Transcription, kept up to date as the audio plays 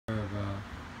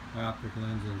bioptic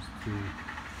lenses to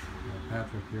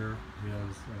Patrick here. He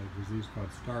has a disease called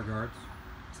Stargardt.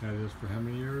 He's had this for how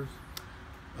many years?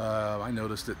 I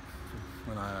noticed it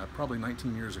when probably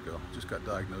 19 years ago. Just got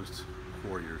diagnosed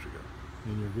 4 years ago.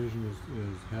 And your vision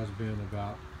has been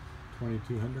about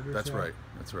 2200 or That's so? right.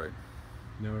 That's right.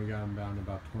 Now we got him down to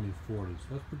about 2040. So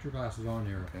let's put your glasses on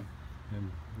here, Okay.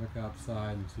 and look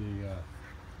outside and see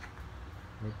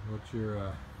what's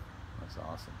your. That's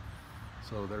awesome.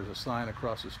 So there's a sign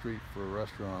across the street for a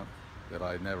restaurant that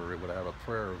I never would have a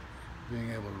prayer of being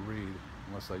able to read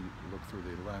unless I look through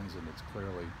the lens, and it's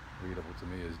clearly readable to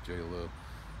me as J. Lou.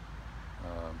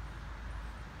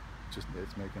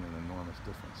 It's making an enormous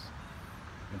difference.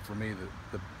 And for me,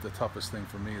 the toughest thing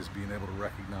for me is being able to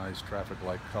recognize traffic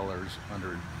light colors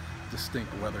under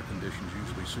distinct weather conditions,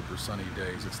 usually super sunny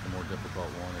days. It's the more difficult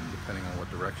one, and depending on what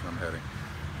direction I'm heading.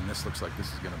 And this looks like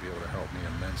this is going to be able to help me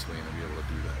immensely and to be able to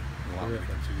do that. Allow me to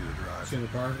continue to drive. See the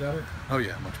cars better? Oh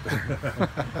yeah, much better.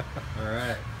 All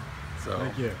right. So,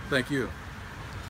 thank you. Thank you.